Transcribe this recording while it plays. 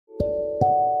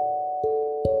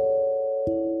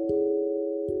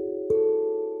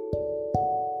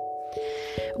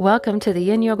Welcome to the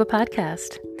Yin Yoga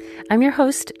Podcast. I'm your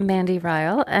host, Mandy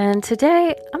Ryle, and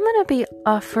today I'm going to be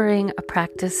offering a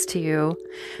practice to you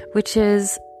which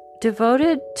is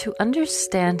devoted to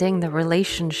understanding the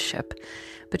relationship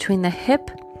between the hip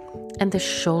and the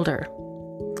shoulder.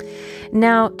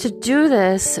 Now, to do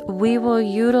this, we will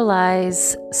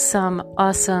utilize some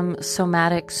awesome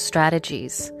somatic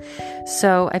strategies.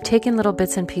 So I've taken little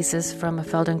bits and pieces from a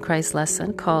Feldenkrais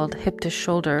lesson called Hip to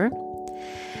Shoulder,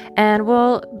 and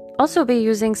we'll also be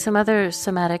using some other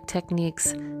somatic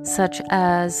techniques such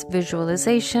as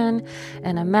visualization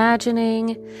and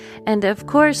imagining. And of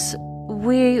course,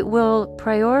 we will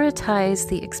prioritize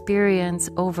the experience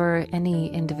over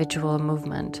any individual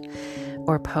movement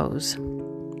or pose.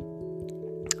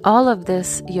 All of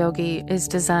this, yogi, is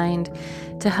designed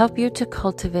to help you to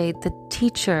cultivate the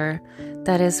teacher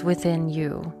that is within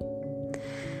you.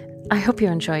 I hope you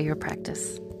enjoy your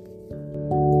practice.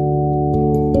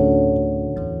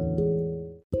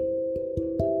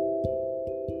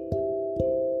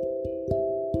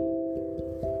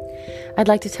 I'd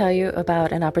like to tell you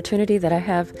about an opportunity that I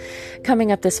have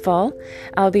coming up this fall.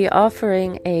 I'll be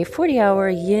offering a 40-hour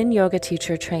Yin Yoga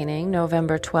teacher training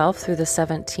November 12th through the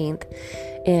 17th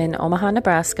in Omaha,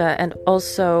 Nebraska, and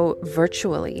also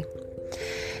virtually.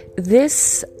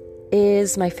 This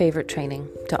is my favorite training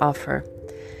to offer.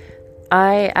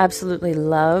 I absolutely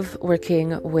love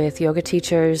working with yoga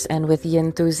teachers and with yin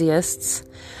enthusiasts.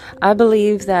 I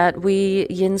believe that we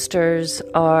yinsters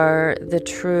are the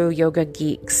true yoga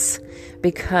geeks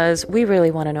because we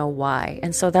really want to know why.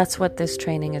 And so that's what this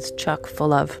training is chock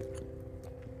full of.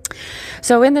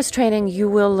 So in this training, you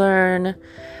will learn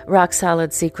rock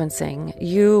solid sequencing.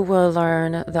 You will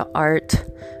learn the art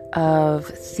of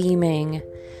theming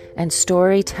and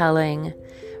storytelling.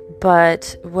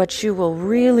 But what you will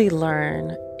really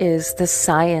learn is the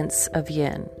science of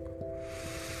yin.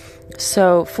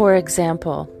 So, for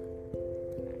example,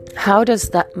 how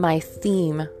does my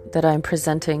theme that I'm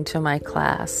presenting to my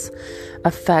class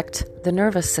affect the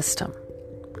nervous system?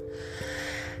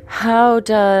 How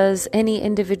does any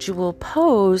individual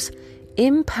pose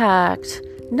impact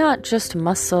not just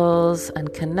muscles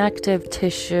and connective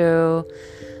tissue,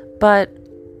 but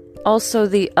also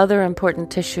the other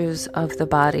important tissues of the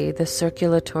body, the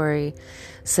circulatory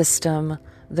system,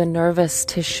 the nervous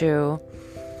tissue?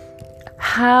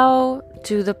 How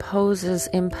do the poses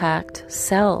impact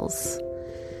cells?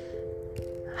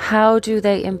 How do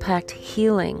they impact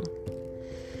healing?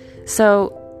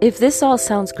 So if this all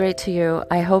sounds great to you,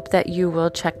 I hope that you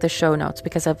will check the show notes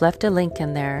because I've left a link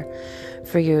in there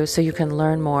for you so you can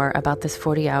learn more about this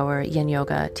 40-hour Yin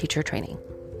Yoga teacher training.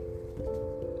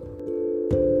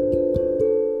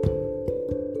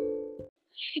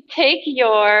 Take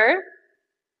your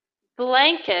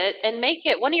blanket and make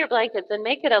it, one of your blankets, and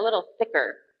make it a little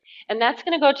thicker. And that's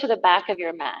going to go to the back of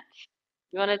your mat.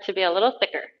 You want it to be a little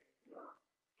thicker.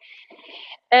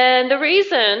 And the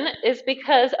reason is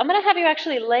because I'm going to have you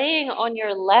actually laying on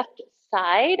your left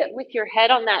side with your head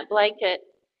on that blanket.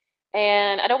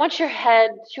 And I don't want your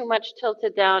head too much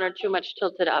tilted down or too much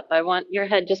tilted up. I want your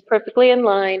head just perfectly in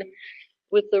line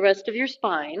with the rest of your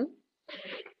spine.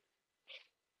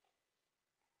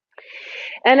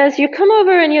 And as you come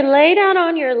over and you lay down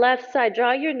on your left side,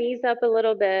 draw your knees up a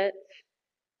little bit.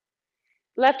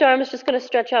 Left arm is just going to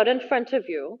stretch out in front of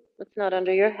you. It's not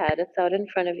under your head, it's out in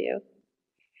front of you.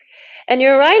 And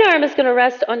your right arm is going to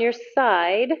rest on your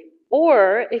side,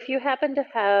 or if you happen to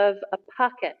have a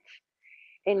pocket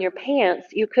in your pants,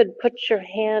 you could put your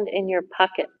hand in your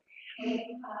pocket.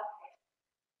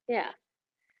 Yeah.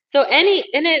 So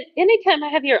anytime I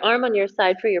have your arm on your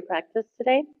side for your practice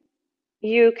today,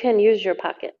 you can use your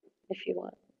pocket if you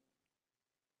want.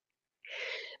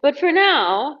 But for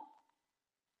now,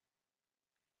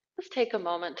 let's take a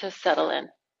moment to settle in.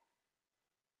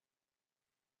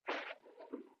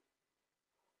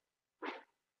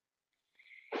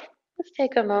 Let's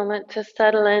take a moment to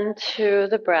settle into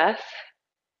the breath.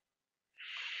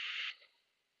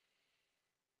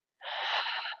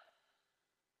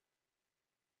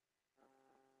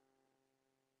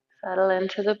 Settle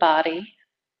into the body.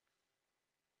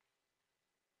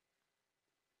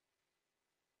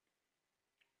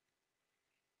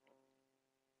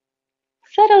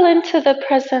 Settle into the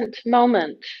present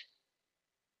moment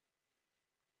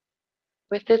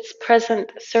with its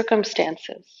present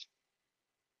circumstances.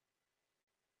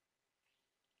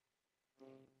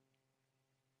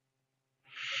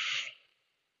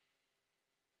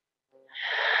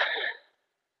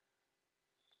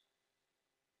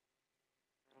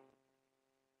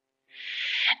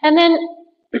 And then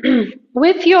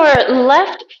with your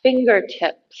left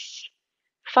fingertips,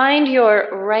 find your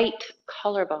right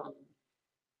collarbone.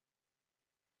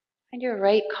 And your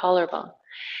right collarbone.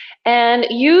 And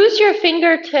use your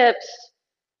fingertips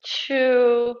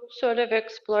to sort of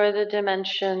explore the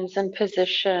dimensions and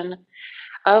position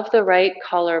of the right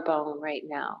collarbone right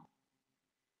now.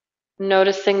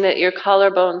 Noticing that your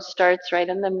collarbone starts right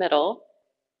in the middle,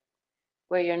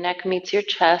 where your neck meets your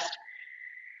chest,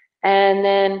 and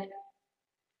then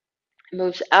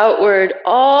moves outward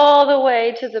all the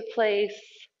way to the place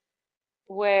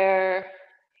where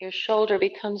your shoulder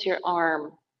becomes your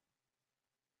arm.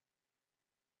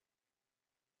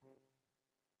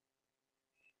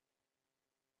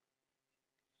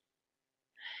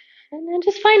 And then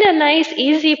just find a nice,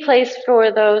 easy place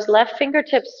for those left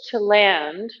fingertips to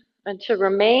land and to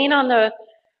remain on the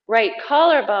right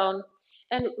collarbone.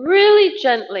 And really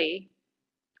gently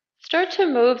start to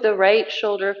move the right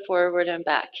shoulder forward and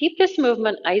back. Keep this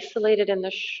movement isolated in the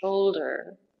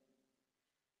shoulder.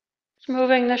 Just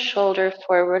moving the shoulder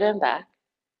forward and back.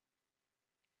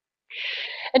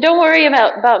 And don't worry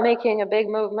about making a big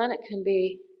movement. It can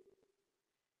be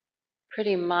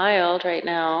pretty mild right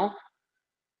now.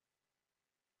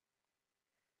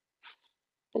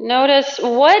 Notice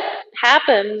what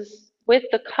happens with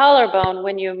the collarbone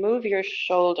when you move your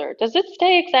shoulder. Does it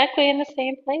stay exactly in the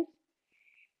same place?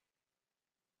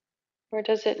 Or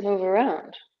does it move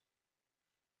around?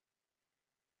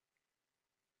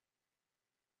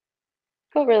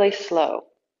 Go really slow.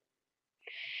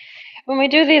 When we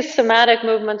do these somatic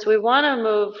movements, we want to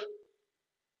move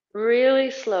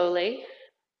really slowly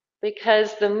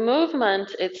because the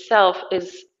movement itself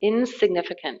is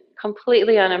insignificant,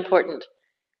 completely unimportant.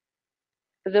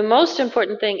 The most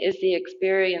important thing is the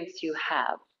experience you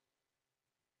have.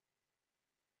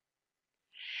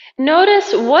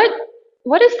 Notice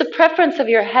what is the preference of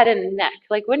your head and neck?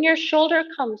 Like when your shoulder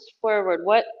comes forward,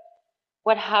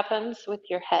 what happens with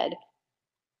your head?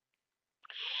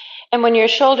 And when your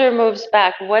shoulder moves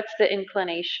back, what's the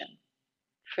inclination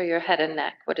for your head and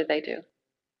neck? What do they do?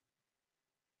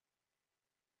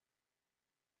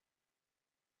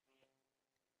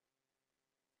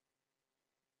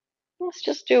 Let's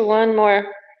just do one more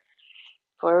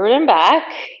forward and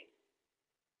back.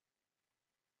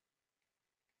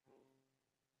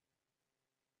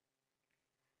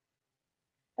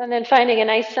 And then finding a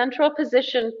nice central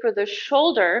position for the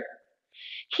shoulder.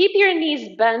 Keep your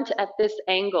knees bent at this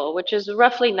angle, which is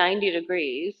roughly 90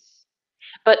 degrees,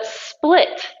 but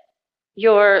split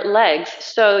your legs.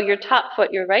 So your top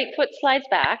foot, your right foot slides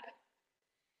back,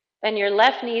 and your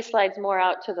left knee slides more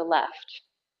out to the left.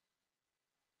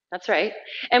 That's right.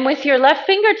 And with your left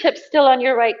fingertips still on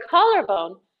your right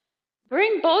collarbone,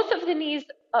 bring both of the knees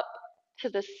up to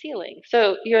the ceiling.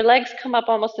 So your legs come up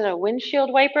almost in a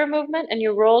windshield wiper movement, and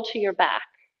you roll to your back.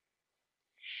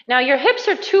 Now your hips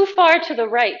are too far to the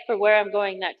right for where I'm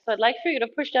going next. So I'd like for you to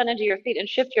push down into your feet and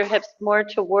shift your hips more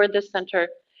toward the center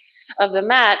of the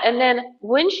mat. And then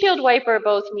windshield wiper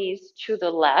both knees to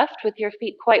the left with your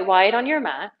feet quite wide on your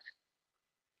mat.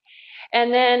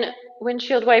 And then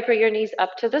windshield wiper your knees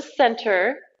up to the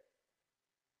center.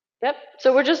 Yep.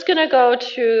 So we're just going to go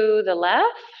to the left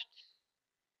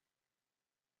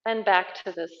and back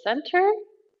to the center.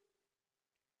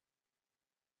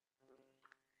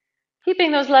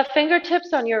 Keeping those left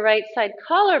fingertips on your right side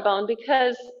collarbone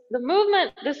because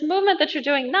this movement that you're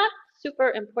doing, not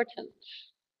super important.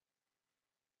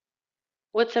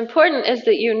 What's important is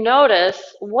that you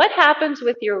notice what happens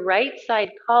with your right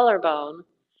side collarbone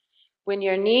when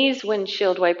your knees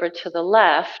windshield wiper to the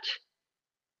left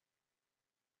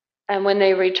and when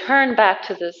they return back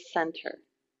to the center.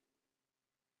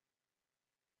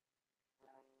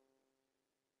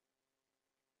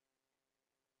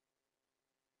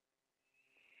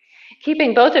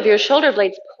 Keeping both of your shoulder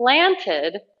blades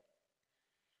planted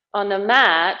on the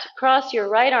mat, cross your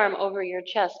right arm over your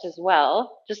chest as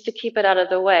well, just to keep it out of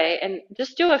the way. And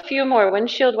just do a few more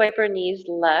windshield wiper knees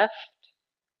left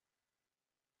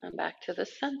and back to the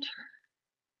center.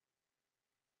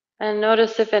 And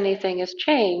notice if anything has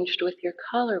changed with your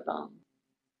collarbone.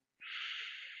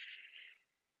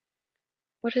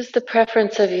 What is the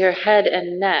preference of your head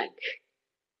and neck?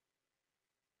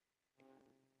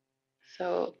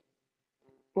 So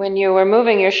when you were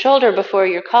moving your shoulder before,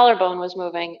 your collarbone was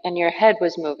moving and your head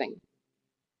was moving.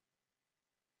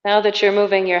 Now that you're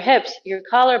moving your hips, your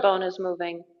collarbone is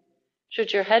moving.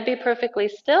 Should your head be perfectly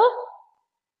still?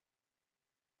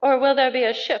 Or will there be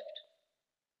a shift?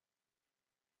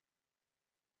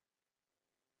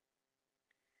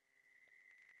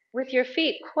 With your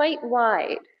feet quite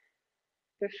wide,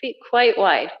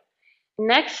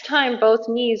 Next time both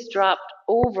knees dropped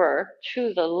over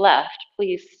to the left,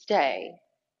 please stay.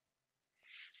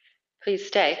 Please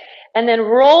stay. And then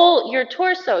roll your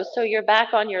torso so you're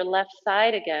back on your left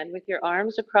side again with your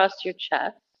arms across your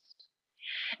chest.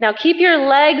 Now keep your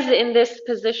legs in this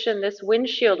position, this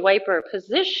windshield wiper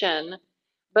position,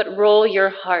 but roll your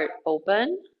heart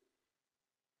open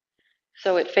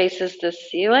so it faces the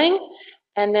ceiling.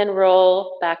 And then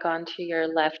roll back onto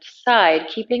your left side,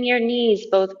 keeping your knees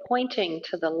both pointing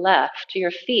to the left,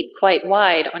 your feet quite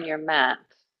wide on your mat.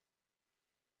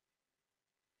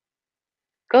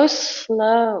 Go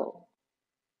slow.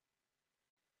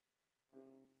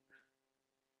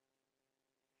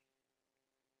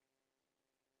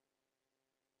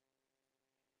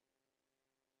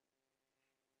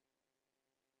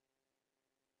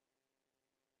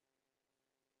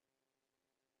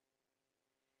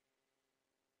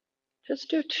 Just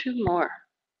do two more.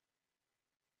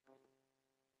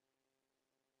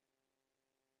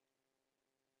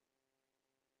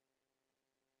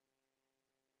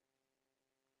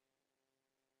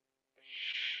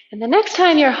 And the next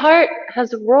time your heart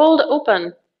has rolled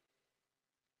open,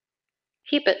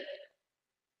 keep it.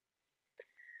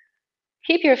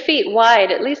 Keep your feet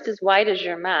wide, at least as wide as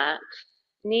your mat.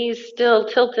 Knees still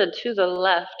tilted to the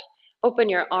left. Open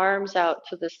your arms out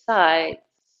to the side.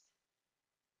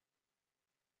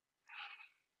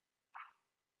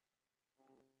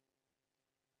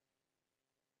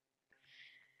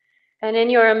 And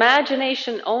in your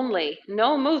imagination only,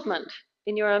 no movement,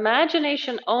 in your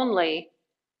imagination only,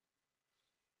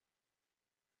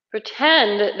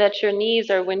 pretend that your knees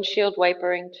are windshield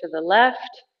wipering to the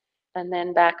left and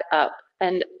then back up.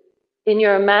 And in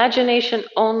your imagination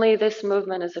only, this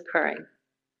movement is occurring.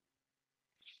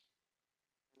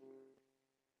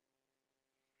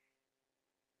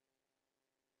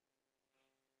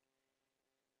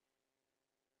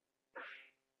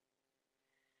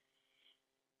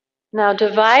 Now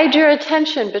divide your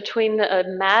attention between the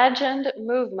imagined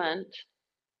movement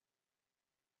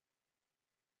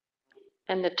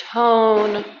and the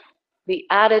tone, the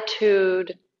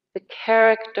attitude, the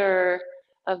character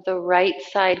of the right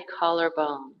side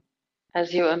collarbone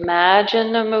as you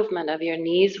imagine the movement of your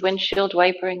knees windshield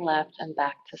wipering left and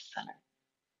back to center.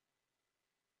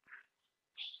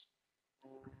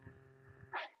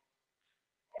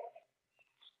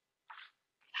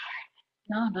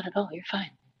 No, not at all. You're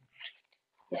fine.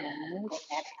 Yes.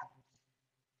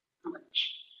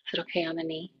 Is it okay on the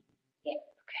knee? Yeah.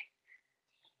 Okay.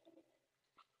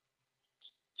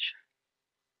 Sure.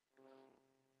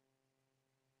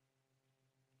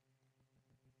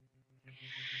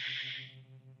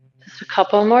 Just a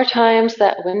couple more times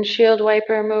that windshield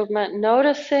wiper movement,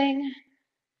 noticing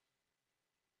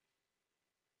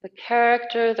the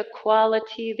character, the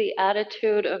quality, the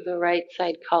attitude of the right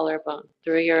side collarbone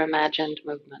through your imagined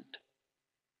movement.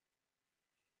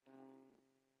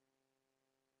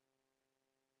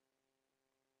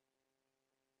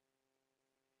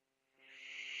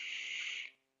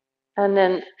 And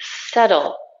then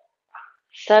settle.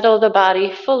 Settle the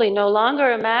body fully, no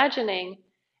longer imagining,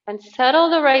 and settle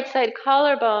the right side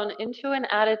collarbone into an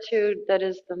attitude that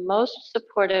is the most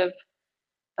supportive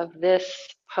of this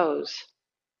pose,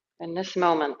 in this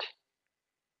moment,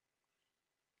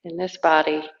 in this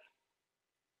body,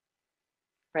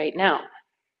 right now.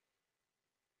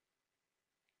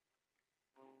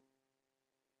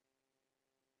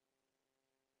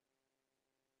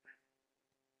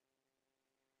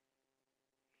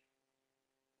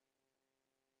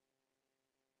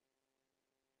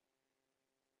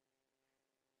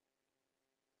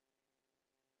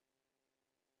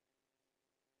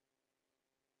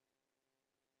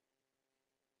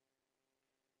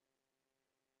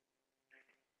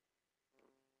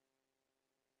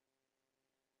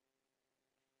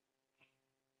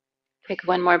 Take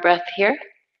one more breath here.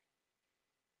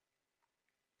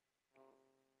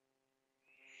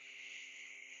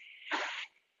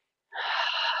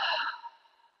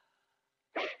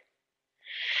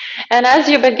 And as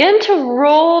you begin to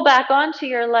roll back onto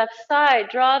your left side,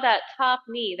 draw that top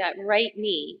knee, that right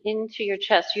knee, into your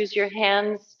chest. Use your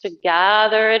hands to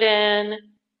gather it in.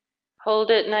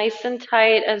 Hold it nice and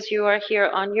tight as you are here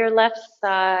on your left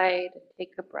side.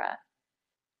 Take a breath.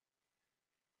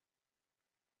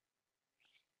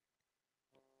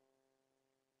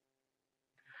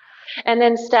 And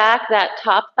then stack that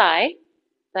top thigh,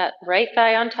 that right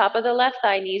thigh on top of the left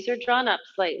thigh. Knees are drawn up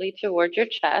slightly toward your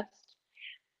chest.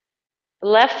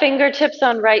 Left fingertips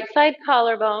on right side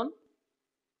collarbone.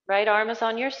 Right arm is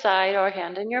on your side or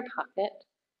hand in your pocket.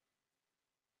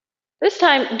 This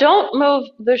time, don't move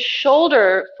the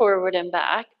shoulder forward and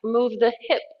back. Move the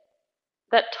hip,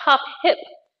 that top hip,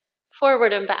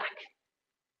 forward and back.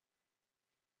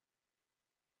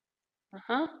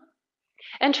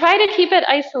 And try to keep it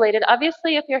isolated.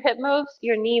 Obviously, if your hip moves,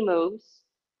 your knee moves.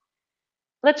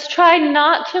 Let's try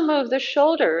not to move the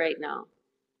shoulder right now.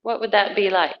 What would that be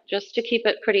like? Just to keep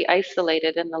it pretty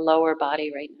isolated in the lower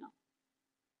body right now.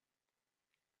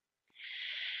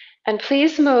 And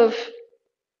please move,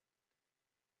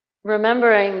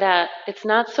 remembering that it's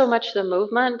not so much the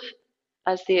movement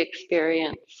as the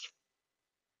experience.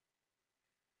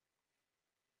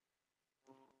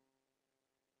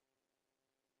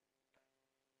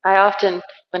 I often,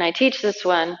 when I teach this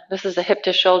one, this is a hip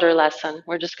to shoulder lesson.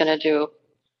 We're just going to do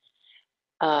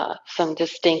some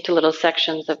distinct little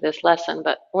sections of this lesson.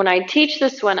 But when I teach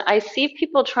this one, I see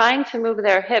people trying to move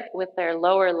their hip with their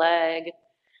lower leg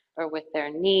or with their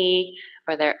knee,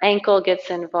 or their ankle gets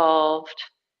involved.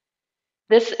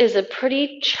 This is a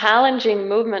pretty challenging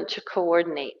movement to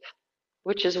coordinate,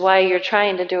 which is why you're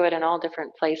trying to do it in all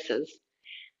different places.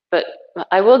 But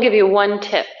I will give you one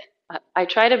tip. I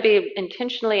try to be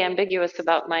intentionally ambiguous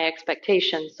about my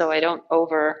expectations so I don't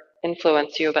over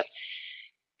influence you, but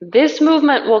this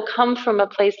movement will come from a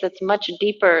place that's much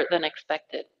deeper than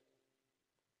expected.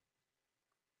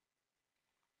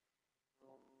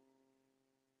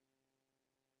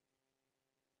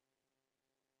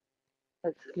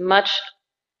 It's much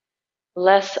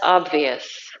less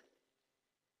obvious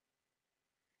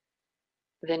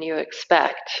than you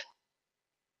expect.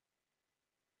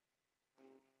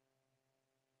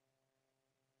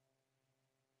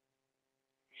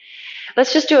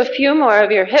 Let's just do a few more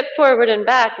of your hip forward and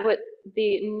back with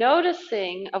the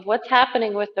noticing of what's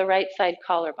happening with the right side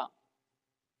collarbone.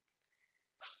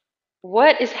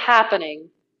 What is happening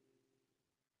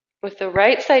with the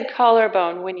right side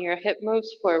collarbone when your hip moves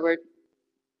forward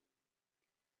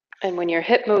and when your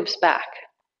hip moves back?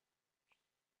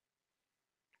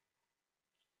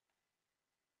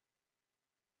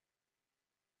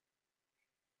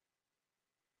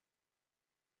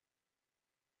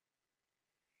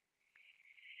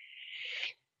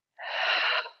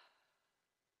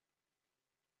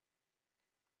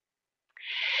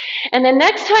 And the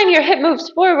next time your hip moves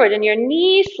forward and your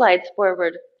knee slides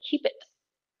forward, keep it.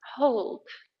 Hold.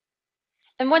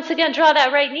 And once again, draw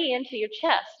that right knee into your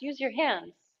chest. Use your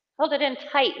hands. Hold it in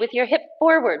tight with your hip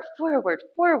forward, forward,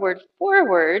 forward,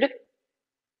 forward.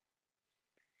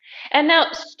 And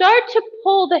now start to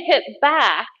pull the hip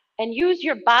back and use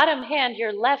your bottom hand,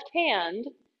 your left hand,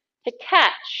 to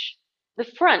catch the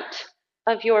front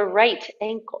of your right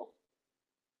ankle.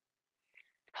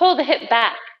 Pull the hip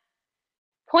back.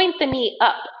 Point the knee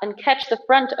up and catch the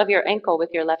front of your ankle with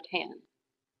your left hand.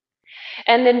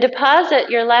 And then deposit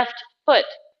your left foot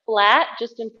flat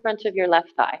just in front of your left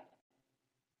thigh.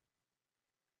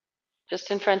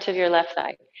 Just in front of your left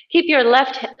thigh. Keep your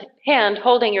left hand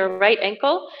holding your right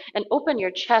ankle and open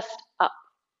your chest up.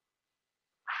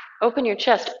 Open your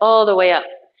chest all the way up.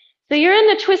 So you're in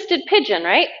the twisted pigeon,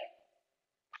 right?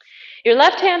 Your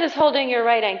left hand is holding your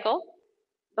right ankle.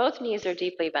 Both knees are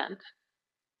deeply bent.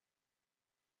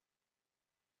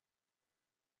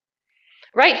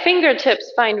 Right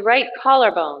fingertips find right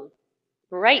collarbone.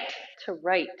 Right to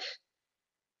right.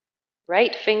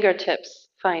 Right fingertips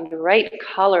find right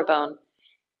collarbone.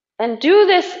 And do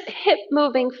this hip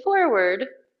moving forward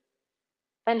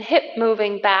and hip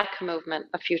moving back movement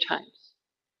a few times.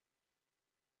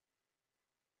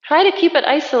 Try to keep it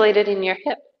isolated in your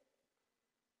hip.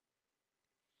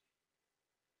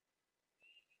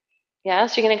 Yeah,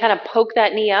 so you're going to kind of poke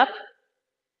that knee up,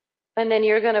 and then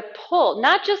you're going to pull.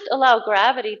 Not just allow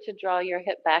gravity to draw your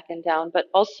hip back and down, but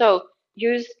also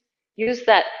use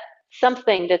that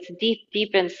something that's deep,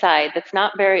 deep inside that's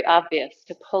not very obvious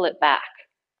to pull it back.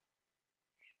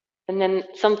 And then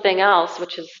something else,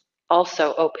 which is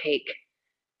also opaque,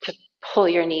 to pull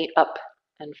your knee up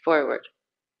and forward.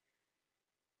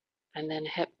 And then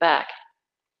hip back.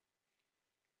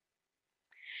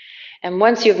 And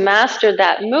once you've mastered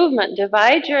that movement,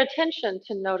 divide your attention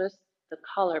to notice the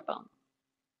collarbone.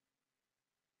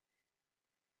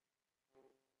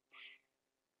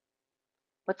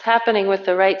 What's happening with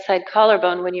the right side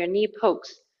collarbone when your knee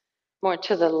pokes more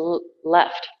to the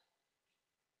left?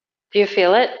 Do you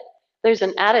feel it? There's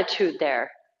an attitude there.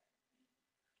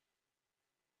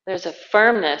 There's a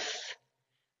firmness.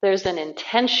 There's an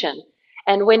intention.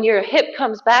 And when your hip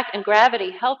comes back and gravity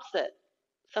helps it,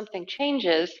 something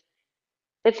changes.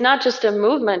 It's not just a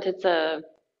movement, it's a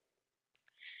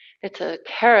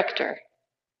character.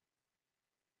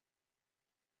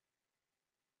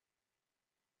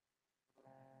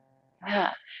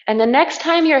 Yeah. And the next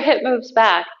time your hip moves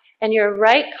back and your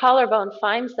right collarbone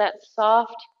finds that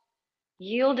soft,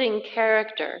 yielding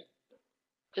character,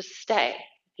 just stay.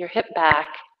 Your hip back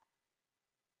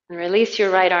and release your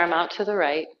right arm out to the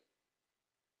right.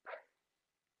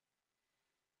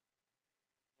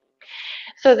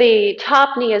 So the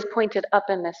top knee is pointed up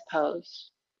in this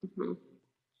pose. Mhm.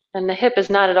 And the hip is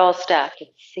not at all stacked.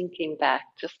 It's sinking back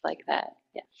just like that.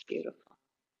 Yes, beautiful.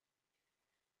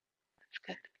 That's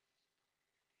good.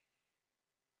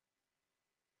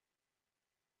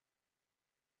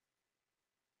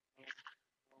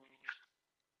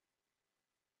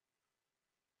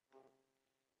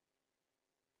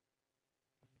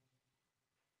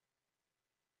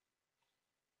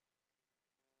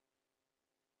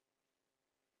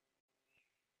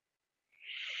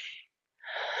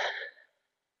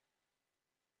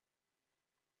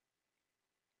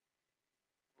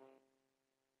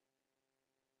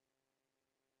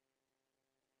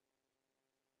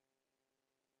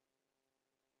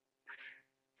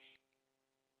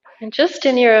 And just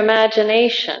in your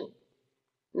imagination,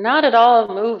 not at all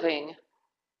moving,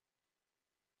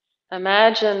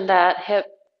 imagine that hip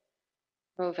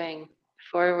moving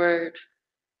forward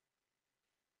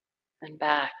and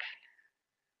back.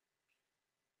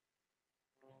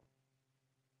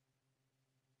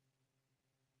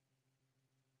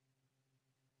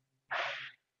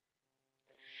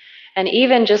 And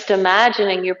even just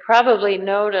imagining, you probably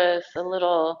notice a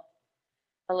little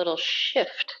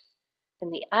shift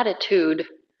in the attitude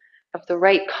of the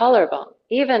right collarbone,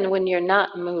 even when you're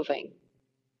not moving.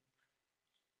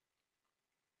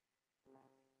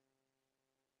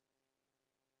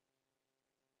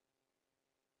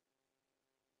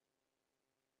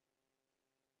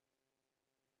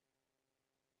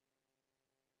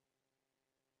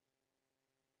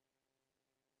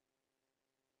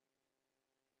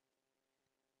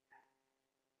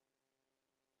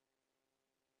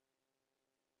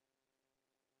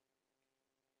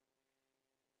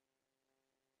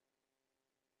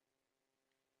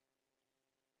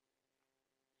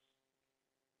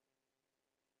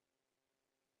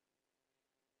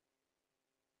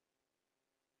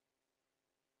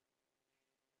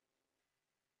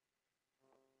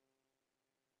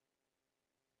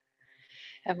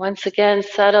 And once again,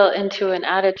 settle into an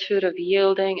attitude of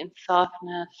yielding and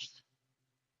softness.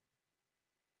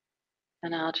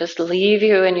 And I'll just leave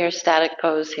you in your static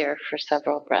pose here for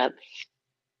several breaths.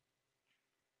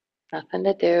 Nothing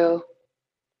to do.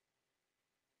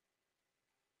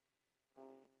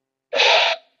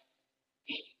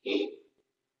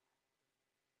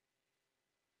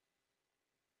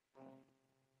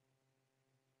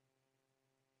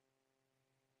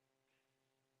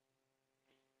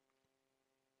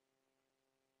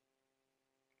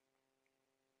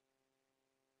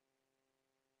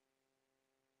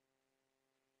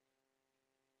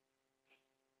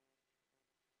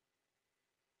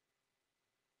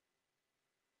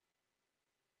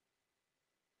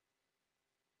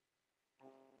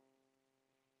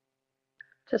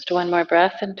 Just one more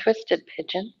breath in twisted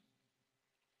pigeon.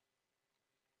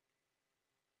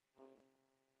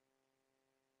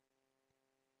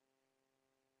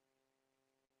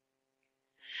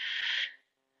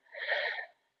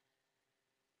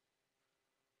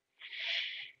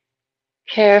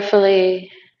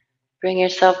 Carefully bring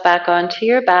yourself back onto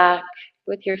your back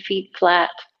with your feet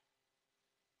flat.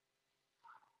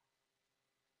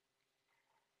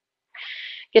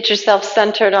 Get yourself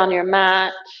centered on your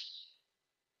mat.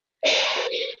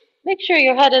 Make sure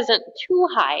your head isn't too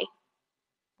high,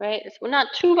 right? It's not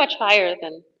too much higher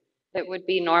than it would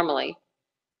be normally.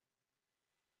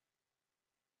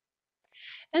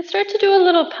 And start to do a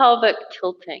little pelvic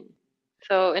tilting.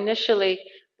 So initially,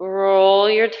 roll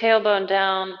your tailbone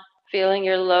down, feeling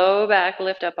your low back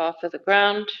lift up off of the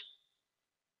ground.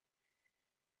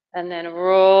 And then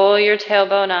roll your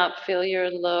tailbone up, feel your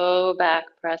low back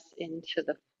press into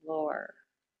the floor.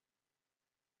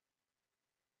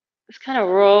 Just kind of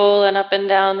rolling up and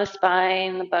down the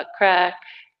spine, the butt crack.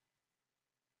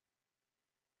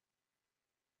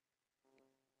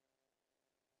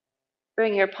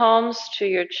 Bring your palms to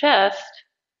your chest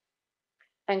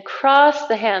and cross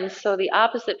the hands so the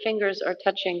opposite fingers are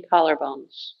touching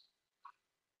collarbones.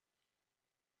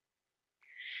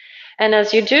 And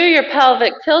as you do your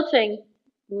pelvic tilting,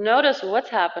 notice what's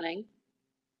happening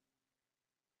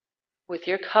with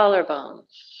your collarbones.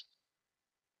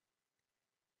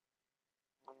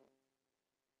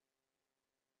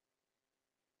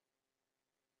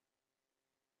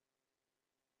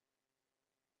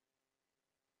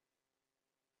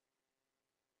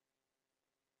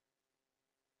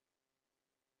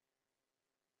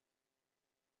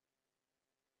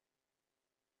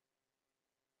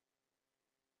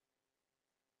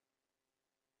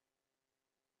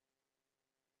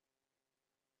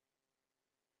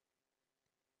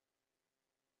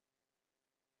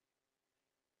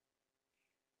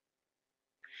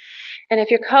 And if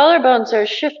your collarbones are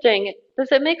shifting,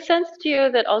 does it make sense to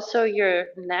you that also your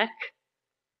neck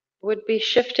would be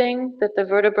shifting, that the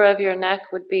vertebra of your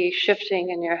neck would be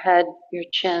shifting and your head, your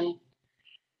chin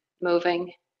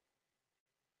moving?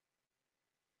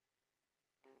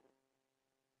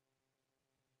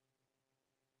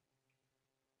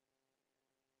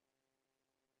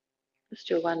 Let's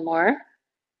do one more.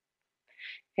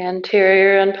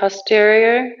 Anterior and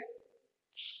posterior.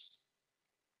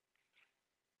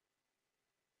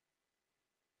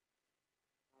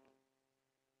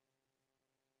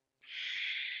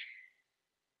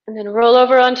 And then roll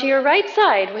over onto your right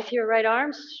side with your right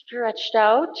arm stretched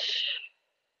out.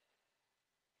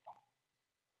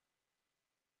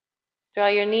 Draw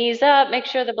your knees up. Make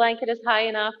sure the blanket is high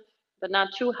enough, but not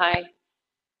too high.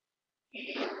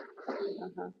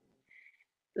 Uh-huh.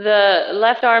 The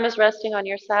left arm is resting on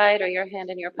your side or your hand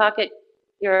in your pocket.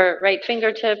 Your right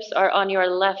fingertips are on your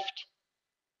left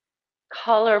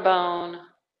collarbone.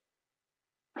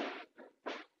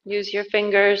 Use your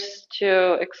fingers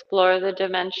to explore the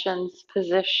dimensions,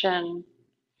 position,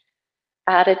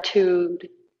 attitude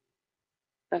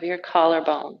of your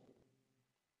collarbone.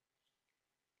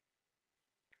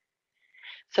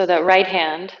 So that right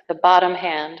hand, the bottom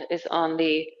hand, is on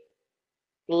the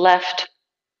left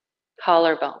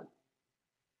collarbone.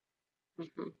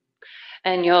 Mm-hmm.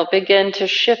 And you'll begin to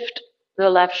shift the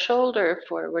left shoulder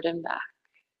forward and back.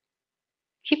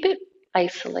 Keep it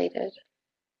isolated.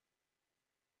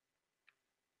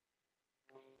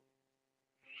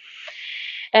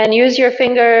 And use your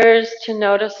fingers to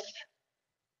notice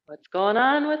what's going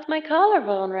on with my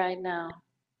collarbone right now.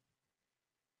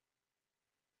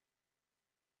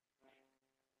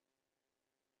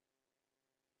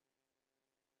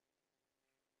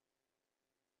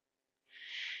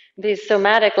 These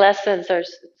somatic lessons are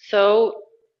so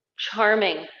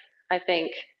charming, I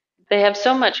think. They have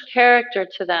so much character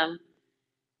to them.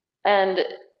 And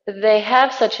they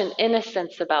have such an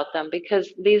innocence about them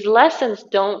because these lessons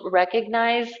don't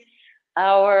recognize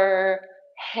our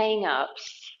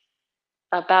hang-ups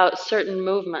about certain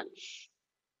movements.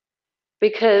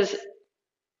 Because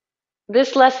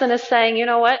this lesson is saying, you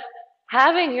know what?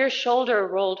 Having your shoulder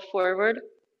rolled forward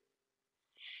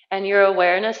and your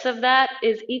awareness of that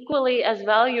is equally as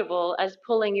valuable as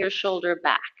pulling your shoulder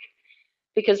back.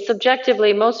 Because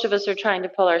subjectively, most of us are trying to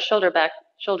pull our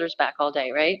shoulders back all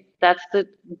day, right? That's the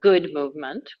good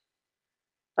movement,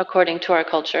 according to our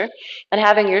culture. And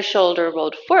having your shoulder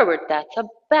rolled forward, that's a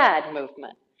bad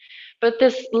movement. But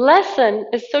this lesson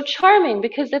is so charming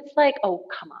because it's like, oh,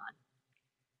 come on.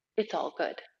 It's all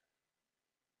good.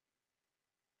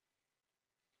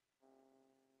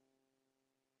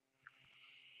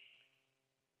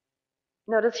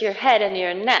 Notice your head and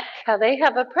your neck, how they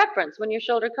have a preference when your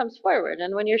shoulder comes forward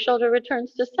and when your shoulder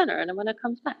returns to center and when it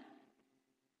comes back.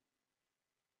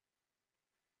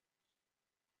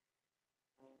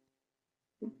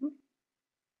 Mm-hmm.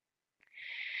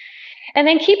 And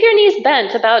then keep your knees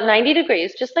bent about 90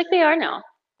 degrees, just like they are now.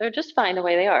 They're just fine the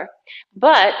way they are.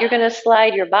 But you're going to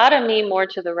slide your bottom knee more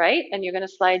to the right, and you're going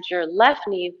to slide your left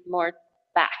knee more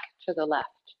back to the left.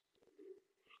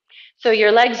 So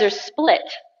your legs are split,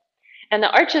 and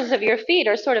the arches of your feet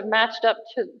are sort of matched up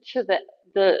to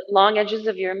the long edges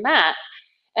of your mat.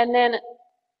 And then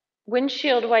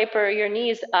windshield wiper your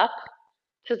knees up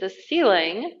to the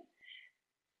ceiling.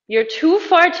 You're too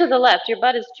far to the left. Your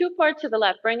butt is too far to the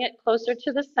left. Bring it closer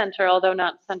to the center, although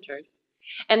not centered.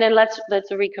 And then let's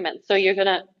recommence. So you're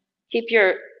gonna keep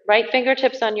your right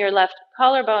fingertips on your left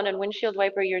collarbone and windshield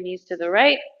wiper your knees to the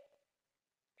right.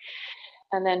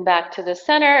 And then back to the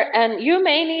center. And you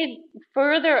may need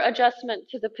further adjustment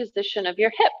to the position of your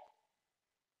hip.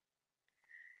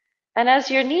 And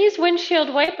as your knees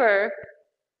windshield wiper,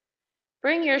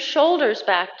 bring your shoulders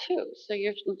back too. So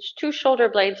your two shoulder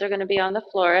blades are going to be on the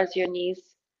floor as your knees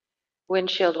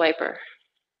windshield wiper.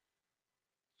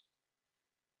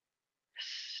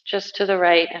 Just to the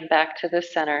right and back to the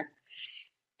center.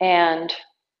 And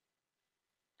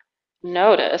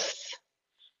notice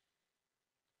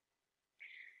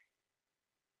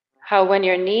how when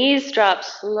your knees drop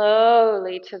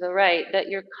slowly to the right, that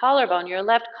your collarbone, your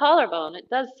left collarbone, it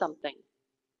does something.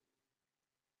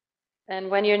 And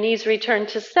when your knees return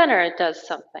to center, it does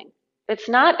something. It's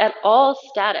not at all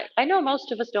static. I know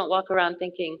most of us don't walk around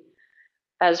thinking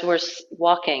as we're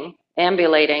walking,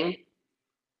 ambulating,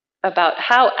 about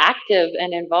how active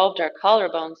and involved our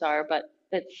collarbones are, but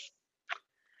it's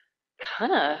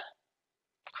kind of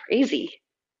crazy.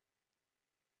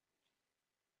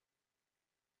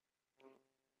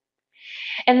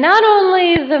 And not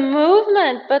only the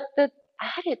movement, but the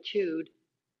attitude.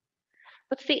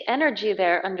 What's the energy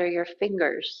there under your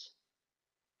fingers?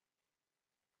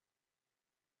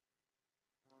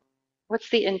 What's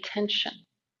the intention?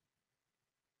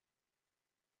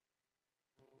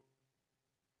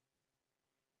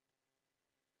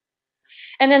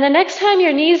 And then the next time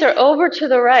your knees are over to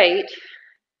the right,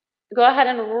 go ahead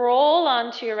and roll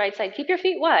onto your right side. Keep your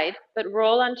feet wide, but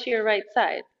roll onto your right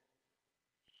side.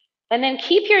 And then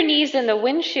keep your knees in the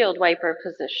windshield wiper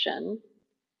position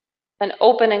and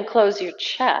open and close your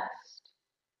chest.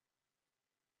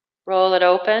 Roll it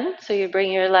open so you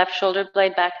bring your left shoulder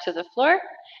blade back to the floor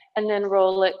and then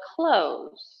roll it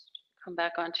closed. Come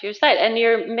back onto your side. And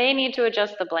you may need to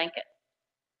adjust the blanket.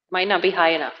 Might not be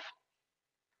high enough.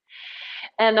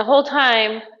 And the whole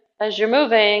time, as you're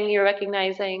moving, you're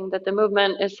recognizing that the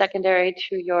movement is secondary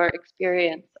to your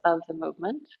experience of the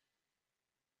movement,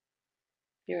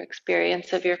 your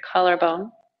experience of your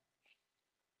collarbone.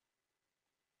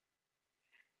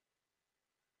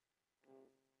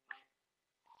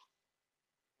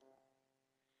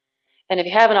 And if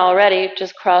you haven't already,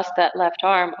 just cross that left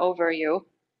arm over you.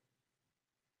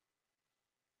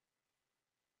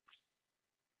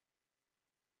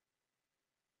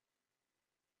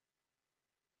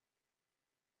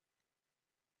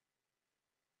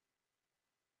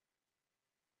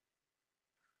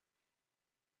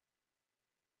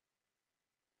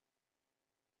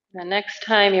 The next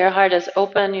time your heart is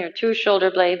open, your two shoulder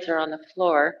blades are on the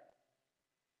floor.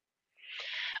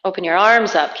 Open your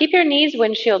arms up. Keep your knees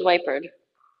windshield wipered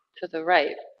to the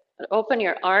right, but open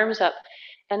your arms up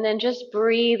and then just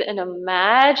breathe and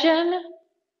imagine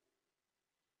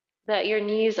that your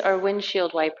knees are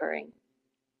windshield wipering.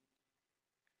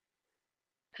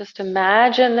 Just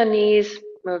imagine the knees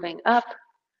moving up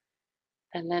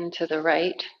and then to the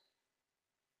right.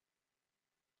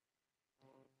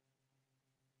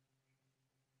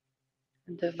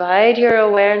 And divide your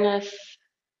awareness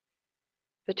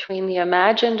between the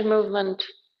imagined movement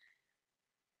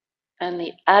and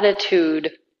the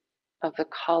attitude of the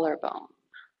collarbone.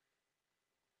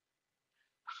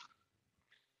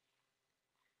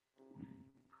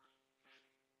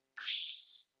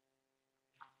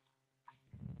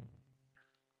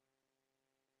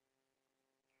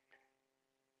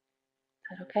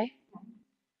 Is that okay?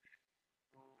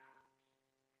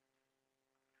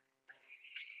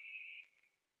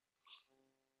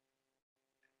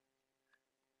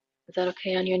 Is that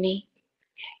okay on your knee?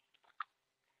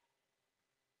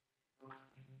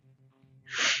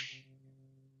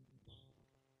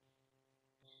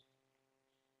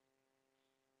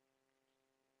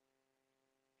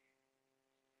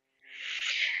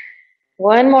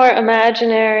 One more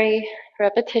imaginary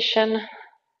repetition.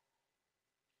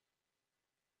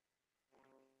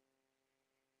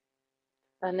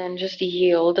 And then just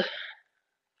yield.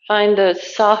 Find the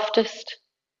softest,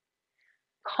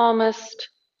 calmest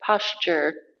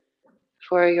posture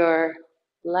for your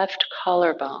left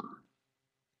collarbone.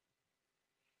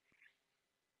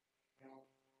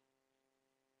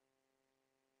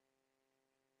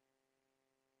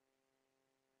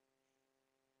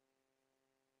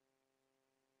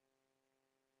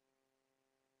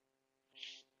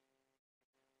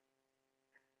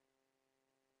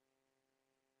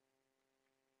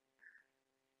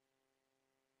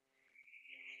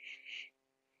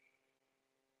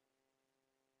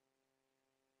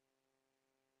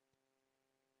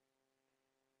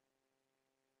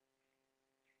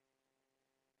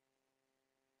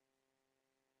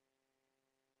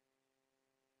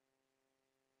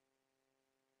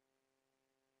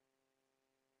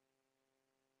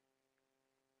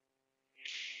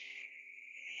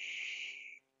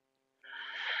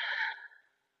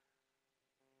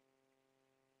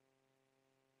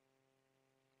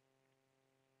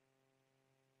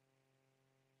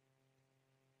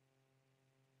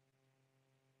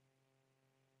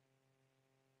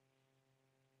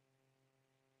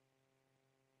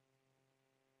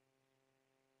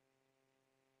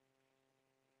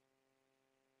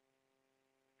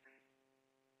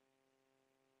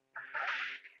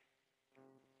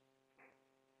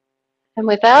 And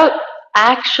without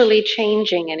actually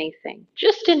changing anything,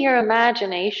 just in your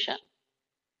imagination,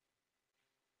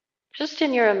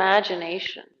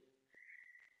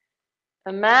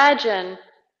 imagine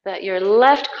that your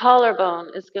left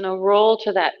collarbone is going to roll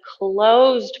to that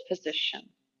closed position.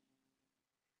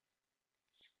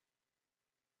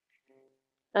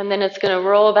 And then it's going to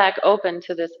roll back open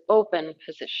to this open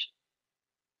position.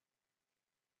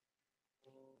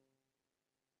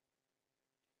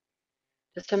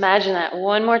 Just imagine that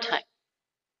one more time.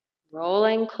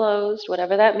 Rolling closed,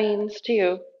 whatever that means to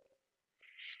you.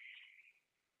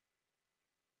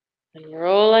 And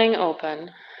rolling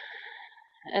open.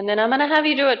 And then I'm going to have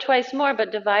you do it twice more,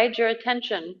 but divide your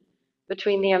attention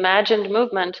between the imagined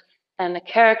movement and the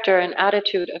character and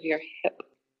attitude of your hip.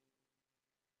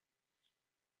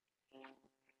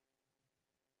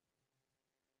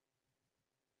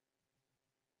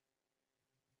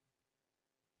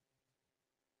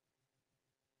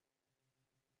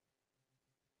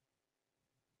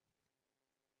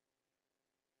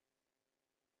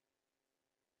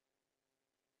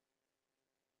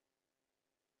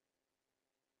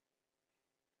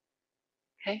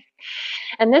 Okay.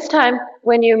 And this time,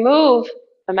 when you move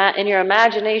in your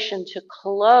imagination to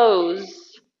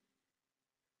close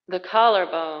the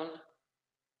collarbone,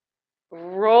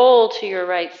 roll to your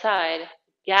right side,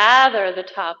 gather the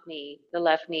top knee, the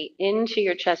left knee, into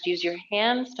your chest. Use your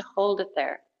hands to hold it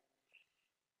there.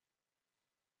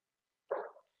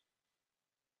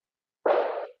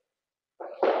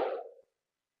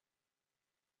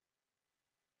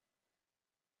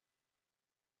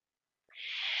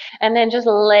 And then just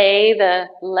lay the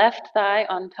left thigh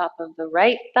on top of the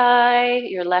right thigh.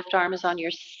 Your left arm is on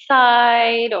your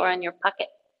side or on your pocket.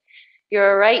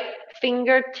 Your right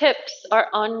fingertips are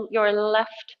on your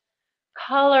left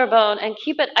collarbone, and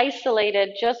keep it isolated.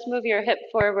 Just move your hip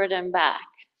forward and back.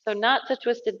 So not the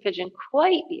twisted pigeon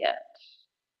quite yet.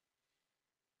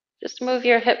 Just move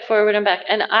your hip forward and back.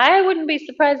 And I wouldn't be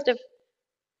surprised if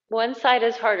one side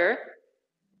is harder.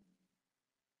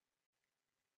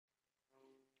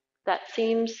 That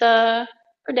seems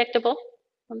predictable.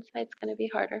 One side's going to be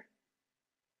harder.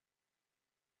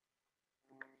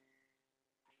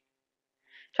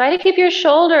 Try to keep your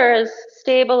shoulder as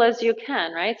stable as you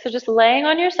can, right? So just laying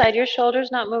on your side, your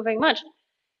shoulder's not moving much.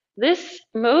 This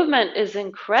movement is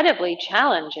incredibly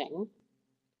challenging.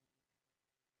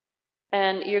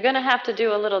 And you're going to have to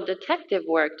do a little detective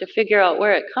work to figure out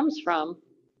where it comes from.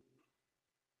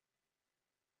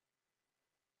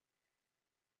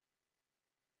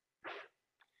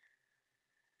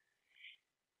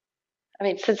 I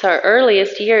mean, since our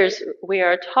earliest years, we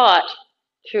are taught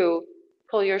to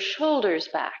pull your shoulders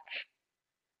back.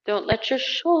 Don't let your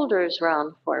shoulders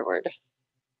round forward.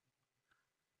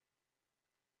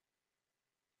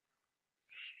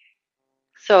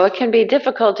 So it can be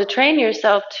difficult to train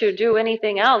yourself to do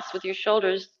anything else with your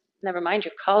shoulders, never mind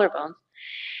your collarbones.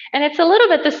 And it's a little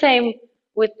bit the same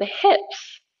with the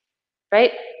hips,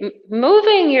 right?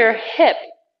 Moving your hip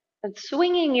and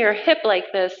swinging your hip like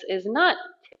this is not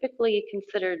typically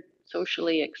considered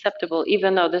socially acceptable,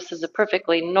 even though this is a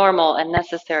perfectly normal and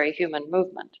necessary human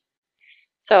movement.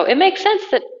 So it makes sense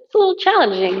that it's a little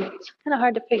challenging. It's kind of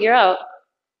hard to figure out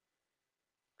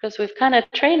because we've kind of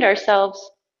trained ourselves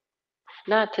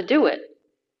not to do it.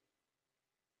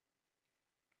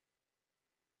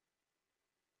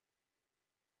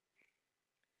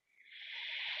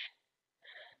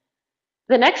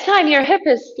 The next time your hip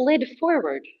is slid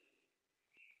forward,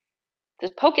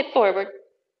 just poke it forward.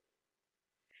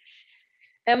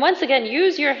 And once again,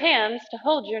 use your hands to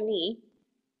hold your knee.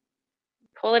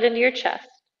 Pull it into your chest.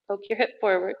 Poke your hip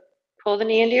forward. Pull the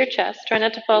knee into your chest. Try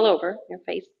not to fall over your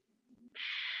face.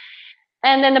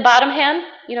 And then the bottom hand,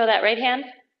 you know that right hand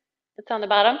that's on the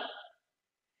bottom?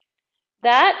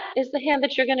 That is the hand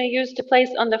that you're going to use to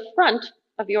place on the front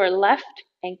of your left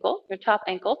ankle, your top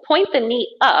ankle. Point the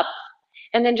knee up,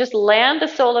 and then just land the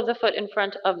sole of the foot in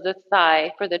front of the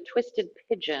thigh for the twisted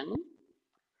pigeon.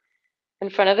 In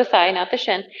front of the thigh, not the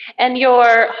shin. And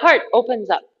your heart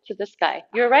opens up to the sky.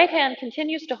 Your right hand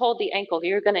continues to hold the ankle.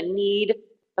 You're going to need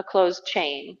a closed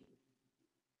chain,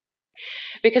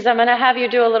 because I'm going to have you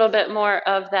do a little bit more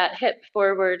of that hip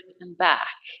forward and back.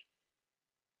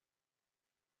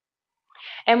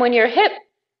 And when your hip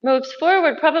moves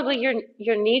forward, probably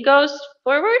your knee goes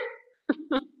forward.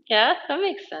 Yeah, that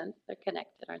makes sense. They're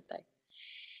connected, aren't they?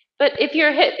 But if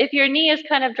your knee is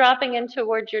kind of dropping in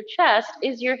towards your chest,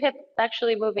 is your hip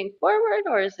actually moving forward,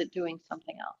 or is it doing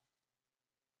something else?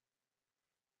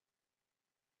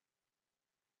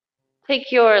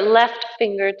 Take your left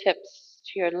fingertips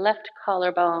to your left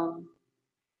collarbone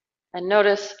and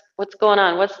notice what's going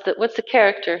on. What's the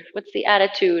character? What's the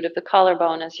attitude of the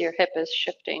collarbone as your hip is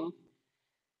shifting?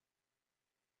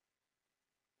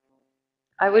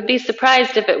 I would be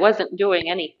surprised if it wasn't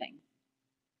doing anything.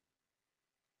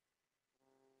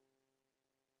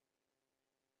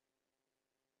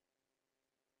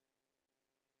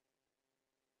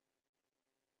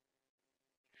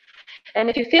 And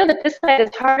if you feel that this side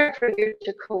is harder for you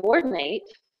to coordinate,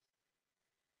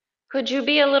 could you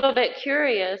be a little bit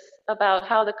curious about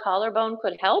how the collarbone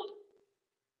could help?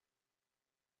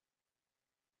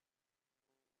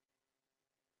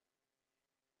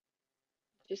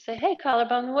 Just say, hey,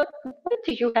 collarbone, what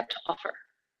do you have to offer?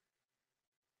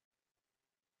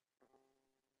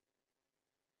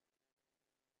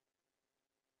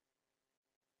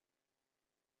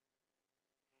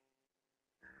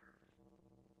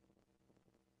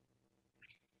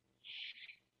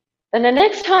 And the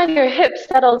next time your hip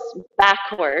settles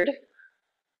backward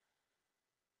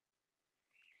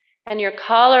and your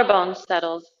collarbone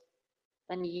settles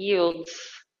and yields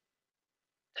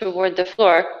toward the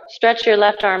floor, stretch your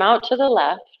left arm out to the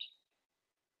left.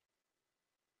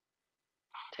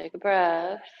 Take a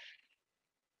breath.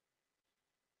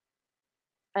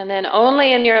 And then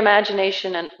only in your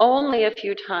imagination and only a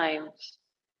few times,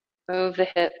 move the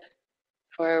hip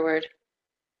forward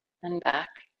and back.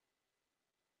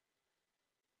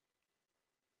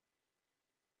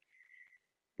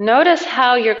 Notice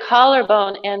how your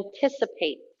collarbone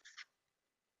anticipates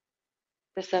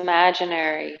this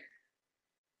imaginary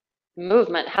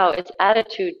movement, how its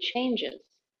attitude changes.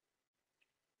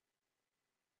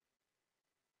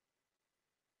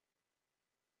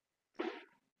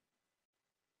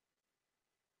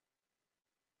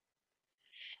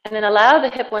 And then allow the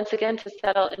hip once again to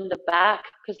settle in the back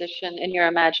position in your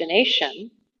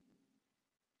imagination.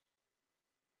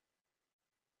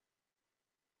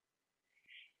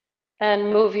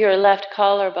 And move your left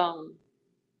collarbone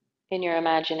in your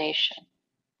imagination.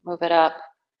 Move it up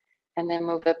and then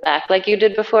move it back, like you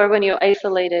did before when you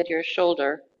isolated your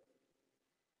shoulder.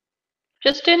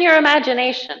 Just in your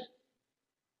imagination.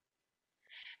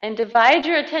 And divide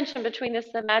your attention between this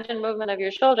imagined movement of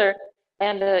your shoulder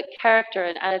and the character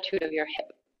and attitude of your hip.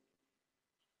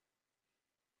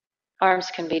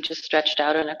 Arms can be just stretched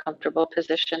out in a comfortable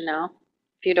position now,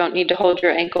 if you don't need to hold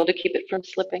your ankle to keep it from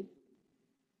slipping.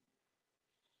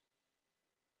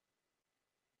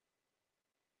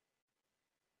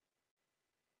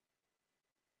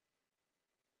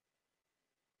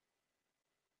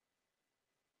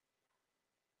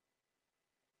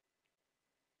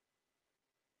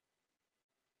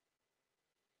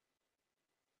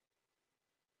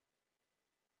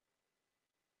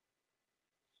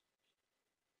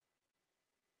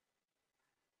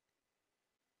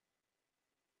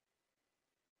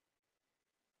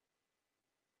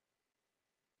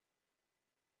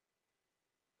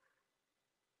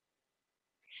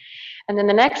 And then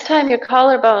the next time your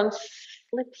collarbone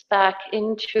slips back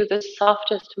into the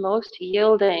softest, most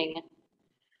yielding,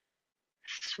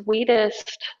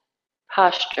 sweetest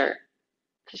posture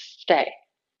to stay.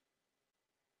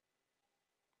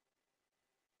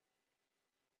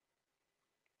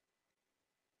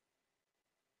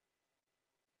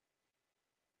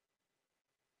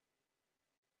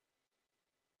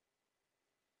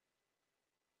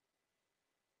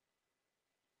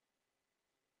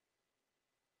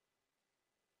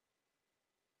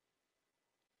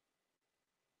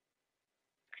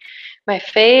 My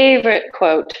favorite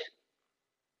quote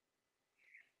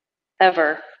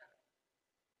ever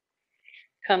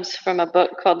comes from a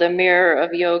book called The Mirror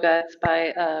of Yoga. It's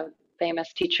by a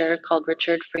famous teacher called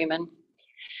Richard Freeman.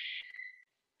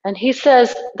 And he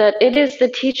says that it is the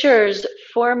teacher's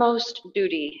foremost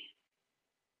duty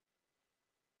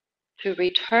to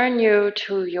return you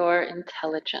to your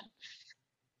intelligence,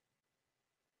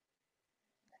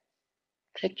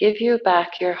 to give you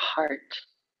back your heart.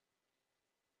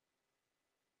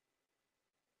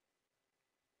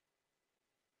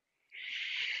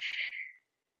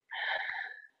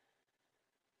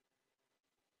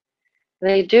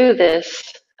 They do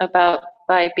this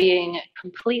by being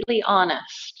completely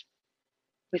honest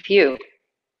with you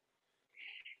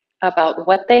about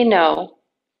what they know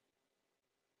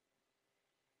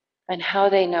and how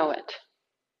they know it.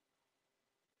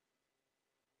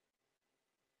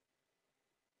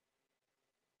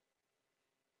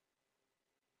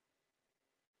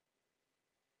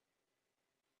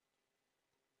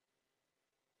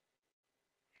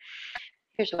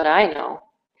 Here's what I know.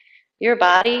 Your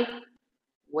body,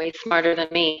 way smarter than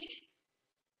me.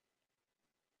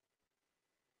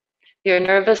 Your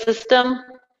nervous system,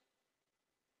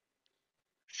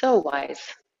 so wise.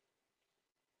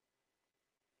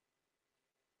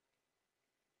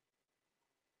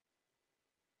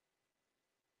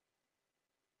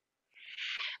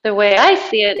 The way I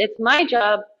see it, it's my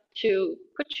job to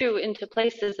put you into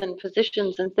places and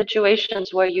positions and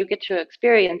situations where you get to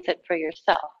experience it for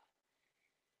yourself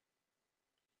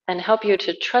and help you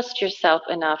to trust yourself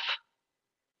enough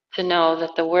to know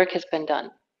that the work has been done.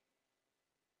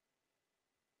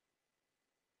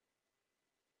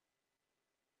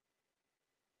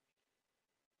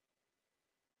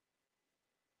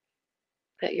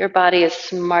 That your body is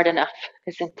smart enough,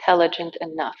 is intelligent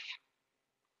enough.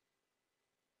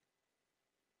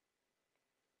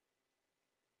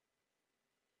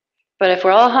 But if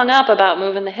we're all hung up about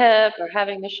moving the hip or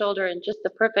having the shoulder in just the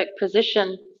perfect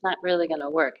position, it's not really going to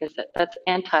work, is it? That's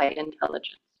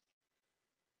anti-intelligence.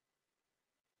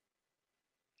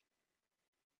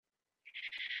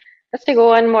 Let's take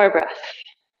one more breath.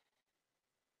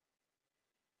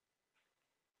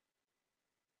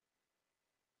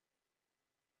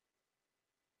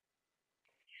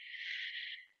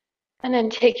 And then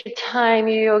take your time,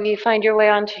 yogi. Find your way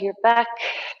onto your back,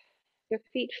 your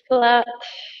feet flat.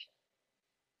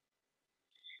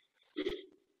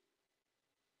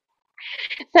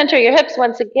 Center your hips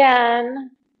once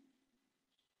again.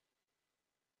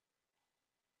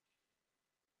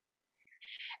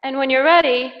 And when you're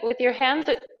ready, with your hands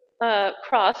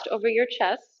crossed over your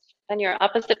chest and your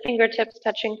opposite fingertips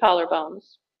touching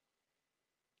collarbones,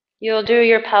 you'll do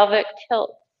your pelvic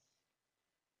tilt.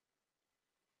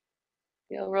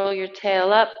 You'll roll your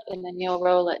tail up and then you'll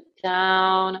roll it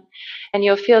down. And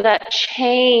you'll feel that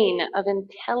chain of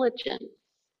intelligence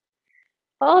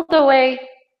all the way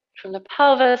from the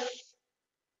pelvis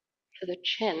to the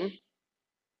chin.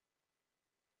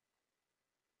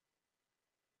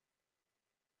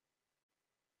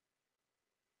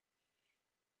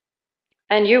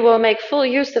 And you will make full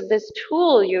use of this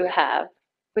tool you have,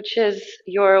 which is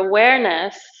your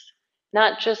awareness,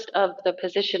 not just of the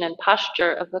position and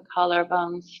posture of the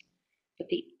collarbones, but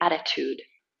the attitude.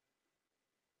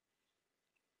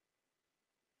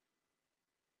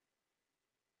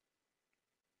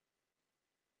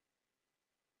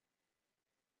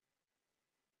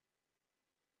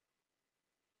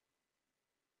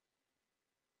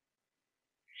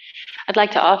 I'd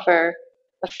like to offer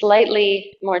a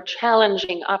slightly more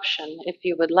challenging option if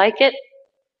you would like it.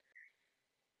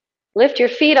 Lift your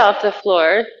feet off the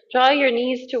floor, draw your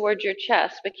knees towards your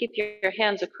chest, but keep your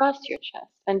hands across your chest.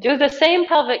 And do the same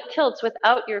pelvic tilts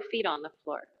without your feet on the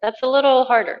floor. That's a little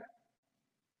harder.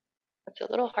 That's a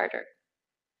little harder.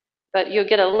 But you'll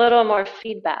get a little more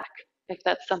feedback if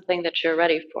that's something that you're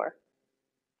ready for.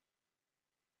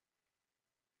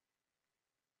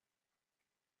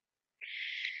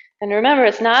 And remember,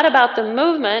 it's not about the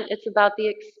movement, it's about the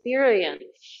experience.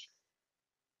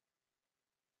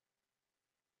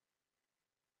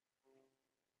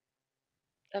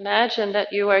 Imagine that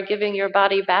you are giving your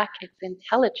body back its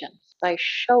intelligence by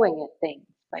showing it things,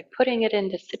 by putting it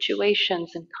into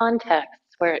situations and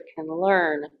contexts where it can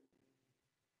learn.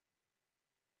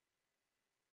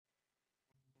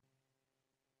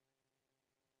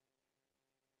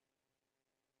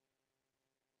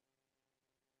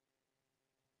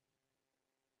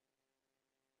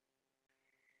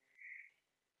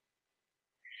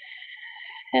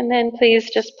 And then please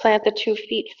just plant the 2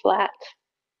 feet flat.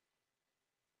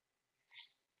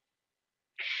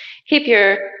 Keep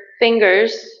your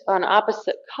fingers on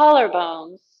opposite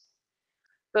collarbones,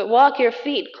 but walk your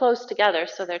feet close together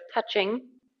so they're touching.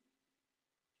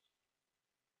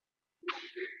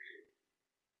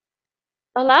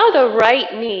 Allow the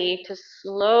right knee to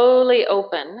slowly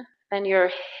open and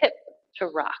your hip to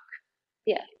rock.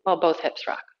 Yeah, well, both hips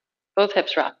rock. Both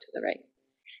hips rock to the right.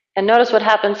 And notice what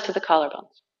happens to the collarbones.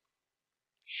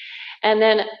 And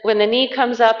then when the knee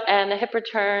comes up and the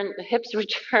hips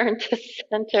return to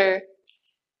center,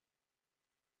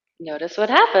 notice what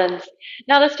happens.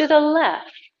 Now let's do the left.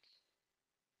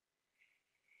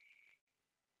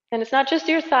 And it's not just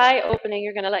your thigh opening,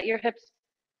 you're going to let your hips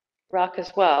rock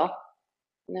as well.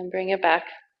 And then bring it back.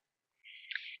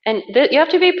 And you have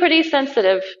to be pretty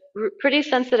sensitive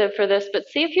for this, but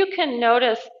see if you can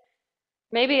notice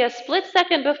maybe a split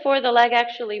second before the leg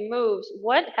actually moves,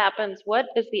 what happens? What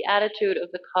is the attitude of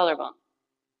the collarbone?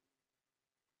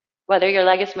 Whether your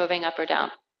leg is moving up or down.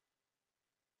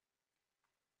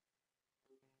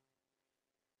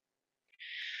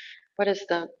 What is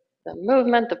the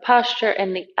movement, the posture,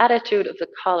 and the attitude of the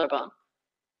collarbone?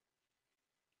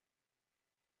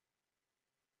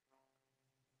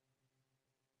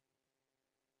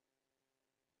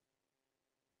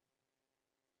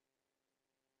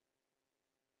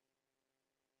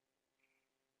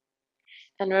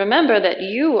 And remember that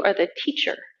you are the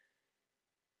teacher.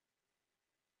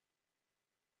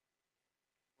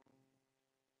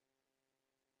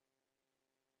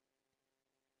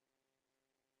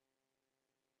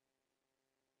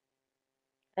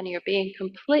 And you're being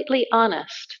completely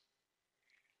honest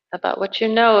about what you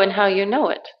know and how you know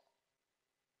it.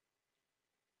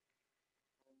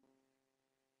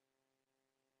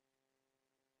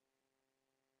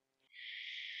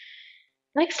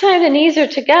 Next time the knees are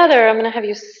together, I'm going to have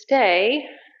you stay.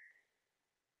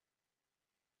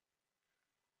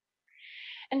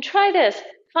 And try this.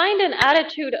 Find an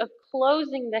attitude of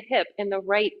closing the hip in the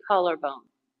right collarbone.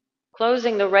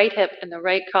 Closing the right hip in the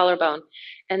right collarbone.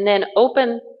 And then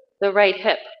open the right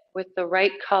hip with the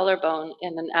right collarbone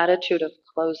in an attitude of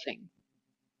closing.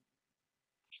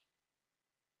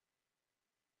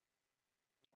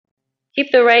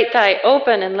 Keep the right thigh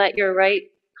open and let your right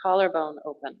collarbone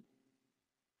open.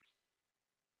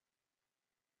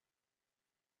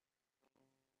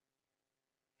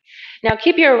 Now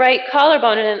keep your right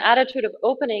collarbone in an attitude of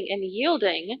opening and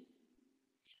yielding,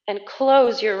 and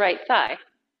close your right thigh.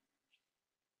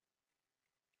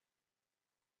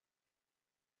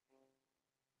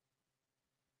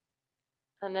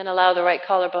 And then allow the right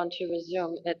collarbone to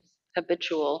resume its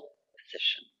habitual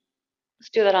position. Let's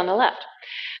do that on the left.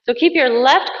 So keep your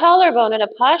left collarbone in a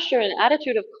posture and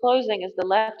attitude of closing as the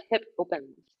left hip opens,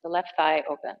 the left thigh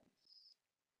opens.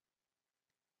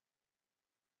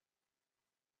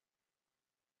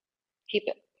 Keep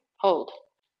it. Hold.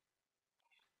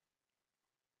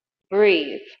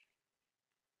 Breathe.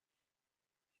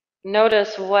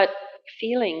 Notice what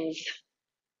feelings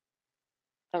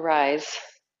arise.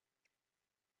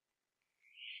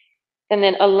 And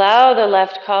then allow the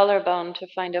left collarbone to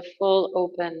find a full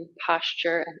open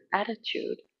posture and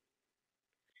attitude.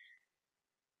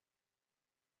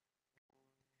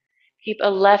 Keep a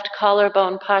left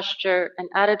collarbone posture and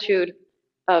attitude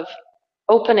of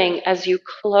opening as you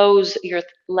close your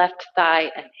left thigh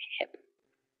and hip.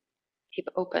 Keep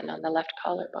open on the left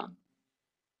collarbone.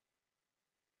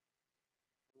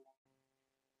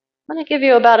 I'm going to give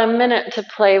you about a minute to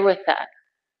play with that.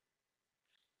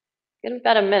 Give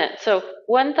about a minute. So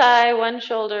one thigh, one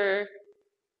shoulder.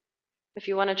 If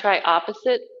you want to try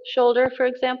opposite shoulder, for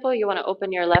example, you want to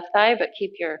open your left thigh, but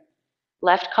keep your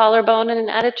left collarbone in an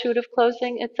attitude of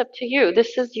closing. It's up to you.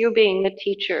 This is you being the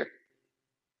teacher.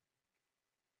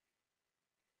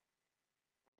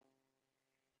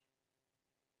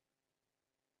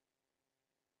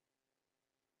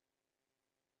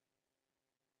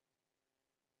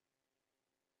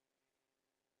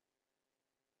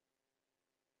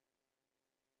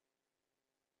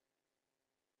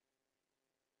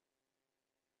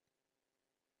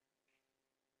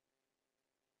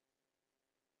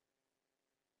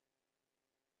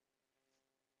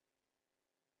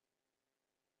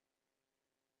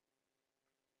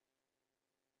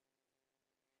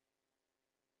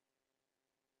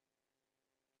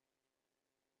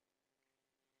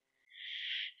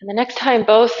 And the next time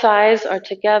both thighs are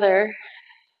together,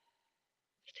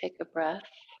 take a breath.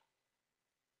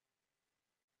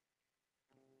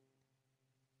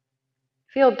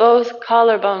 Feel both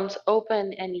collarbones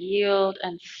open and yield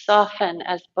and soften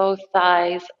as both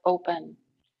thighs open.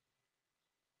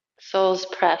 Soles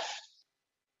press.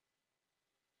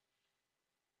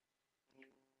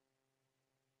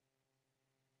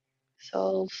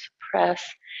 Soles press.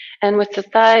 And with the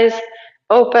thighs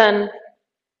open,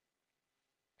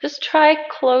 just try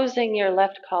closing your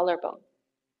left collarbone.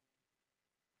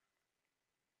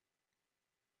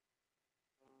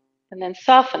 And then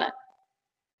soften it.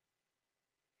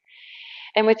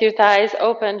 And with your thighs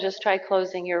open, just try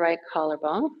closing your right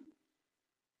collarbone.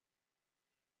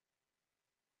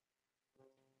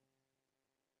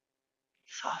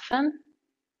 Soften.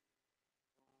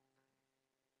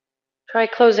 Try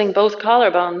closing both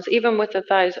collarbones, even with the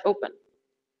thighs open.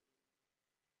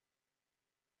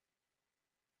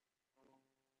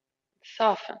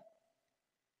 Soften.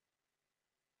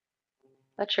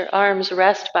 Let your arms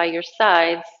rest by your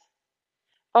sides.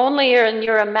 Only in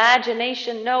your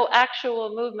imagination, no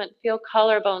actual movement. Feel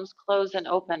collarbones close and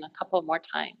open a couple more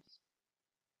times.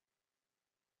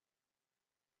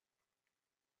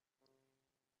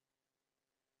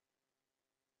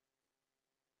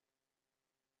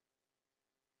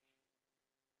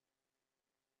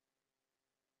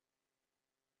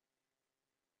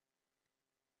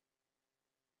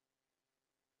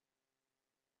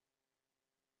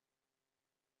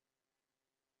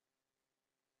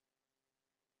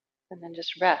 And then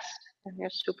just rest in your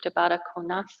Supta Baddha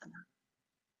Konasana.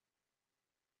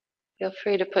 Feel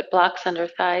free to put blocks under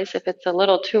thighs if it's a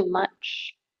little too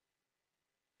much.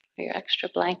 Or your extra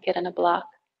blanket and a block.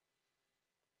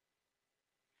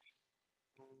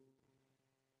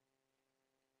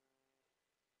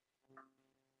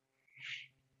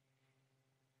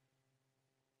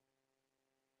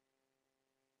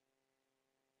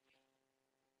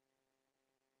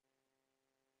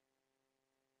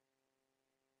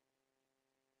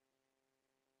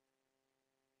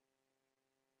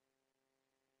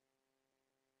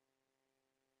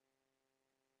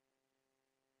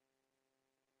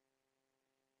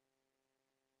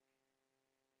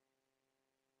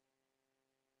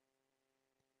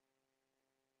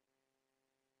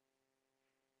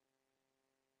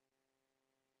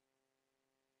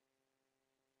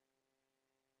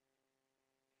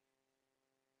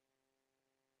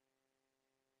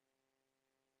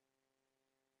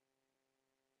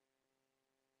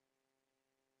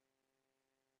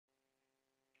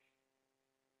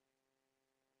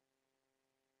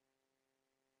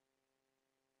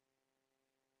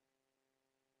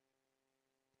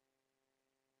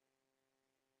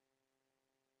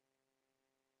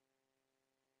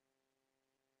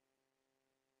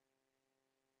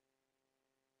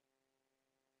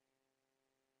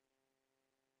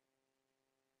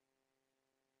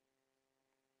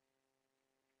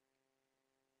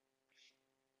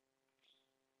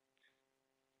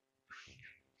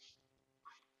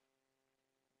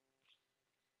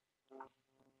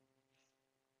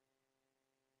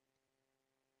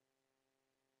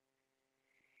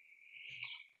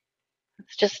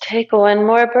 Let's just take one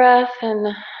more breath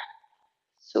in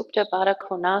Supta Baddha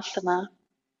Konasana.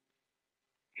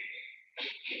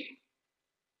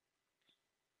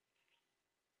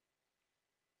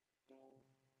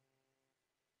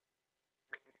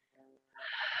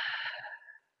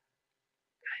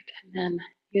 And then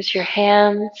use your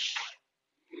hands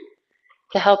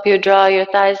to help you draw your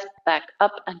thighs back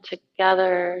up and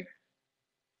together.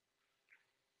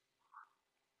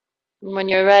 And when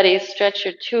you're ready, stretch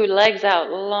your two legs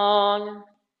out long.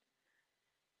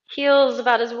 Heels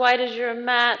about as wide as your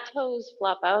mat, toes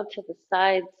flop out to the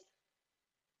sides.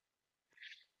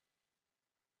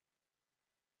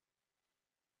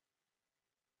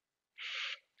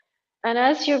 And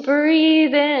as you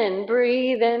breathe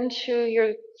into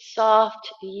your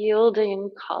soft, yielding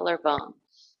collarbones.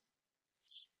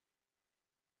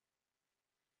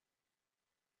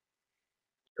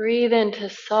 Breathe into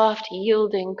soft,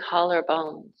 yielding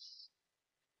collarbones.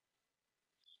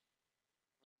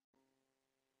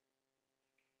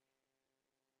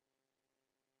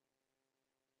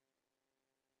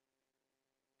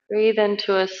 Breathe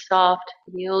into a soft,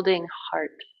 yielding heart.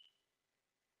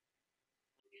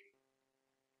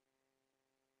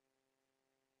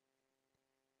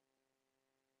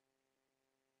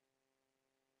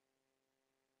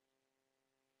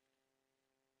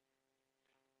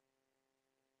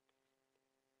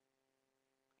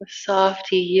 A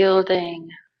soft, yielding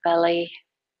belly.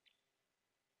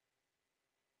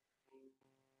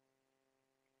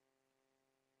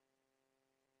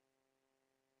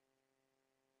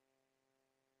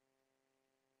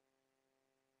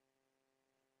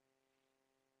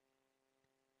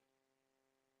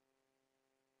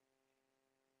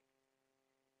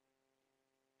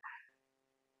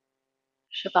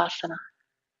 Shavasana.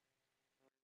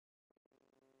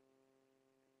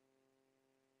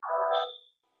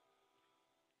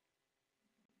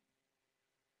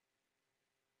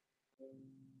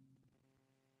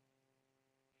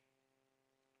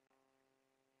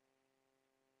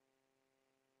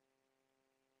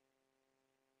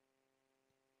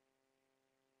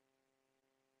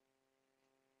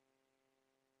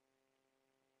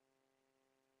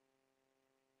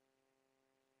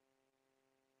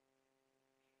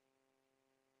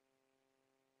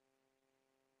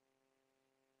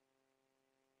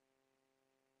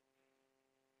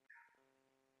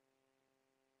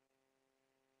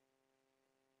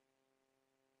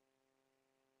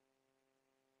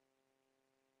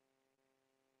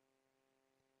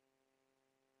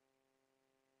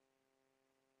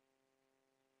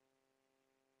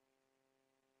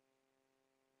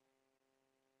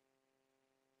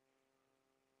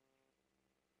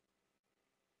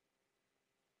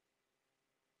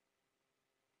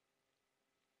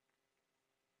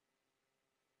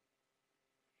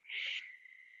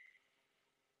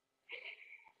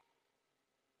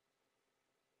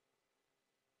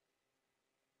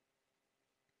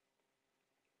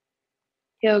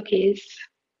 Yogis,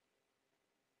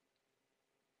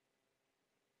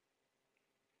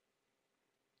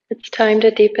 it's time to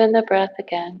deepen the breath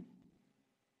again.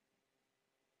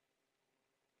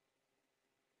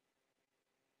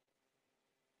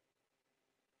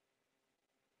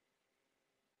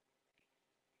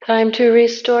 Time to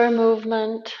restore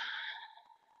movement.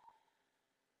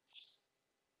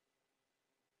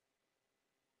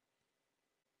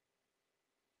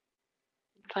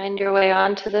 Find your way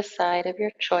onto the side of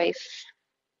your choice.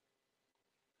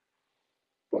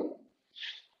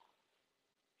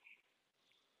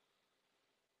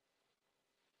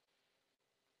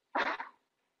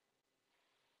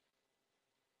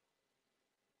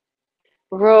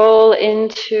 Roll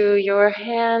into your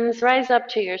hands, rise up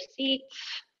to your seat.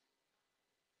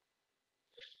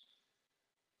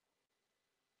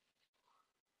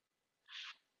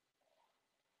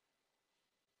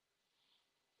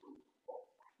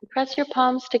 Press your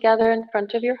palms together in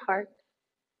front of your heart.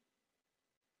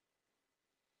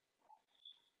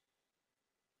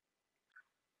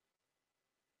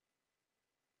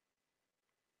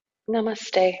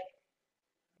 Namaste.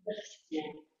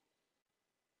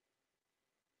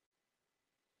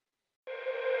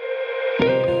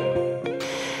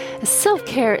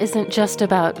 Self-care isn't just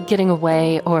about getting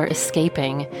away or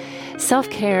escaping.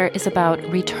 Self-care is about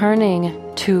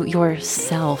returning to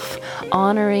yourself,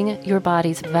 honoring your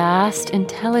body's vast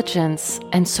intelligence,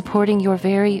 and supporting your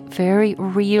very, very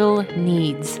real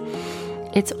needs.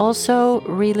 It's also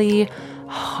really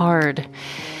hard.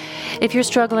 If you're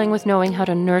struggling with knowing how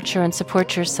to nurture and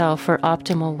support yourself for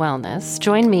optimal wellness,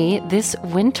 join me this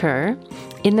winter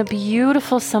in the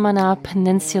beautiful Samana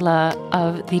Peninsula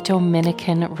of the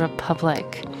Dominican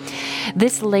Republic.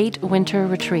 This late winter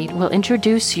retreat will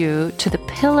introduce you to the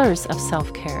pillars of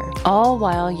self-care, all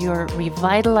while you're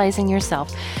revitalizing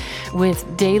yourself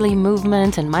with daily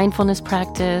movement and mindfulness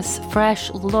practice, fresh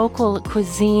local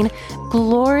cuisine,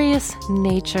 glorious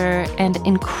nature, and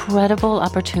incredible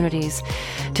opportunities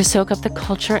to soak up the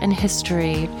culture and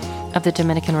history of the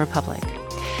Dominican Republic.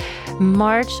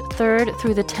 March 3rd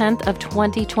through the 10th of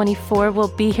 2024 will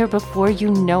be here before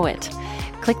you know it.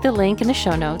 Click the link in the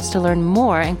show notes to learn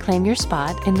more and claim your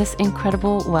spot in this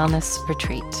incredible wellness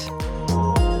retreat.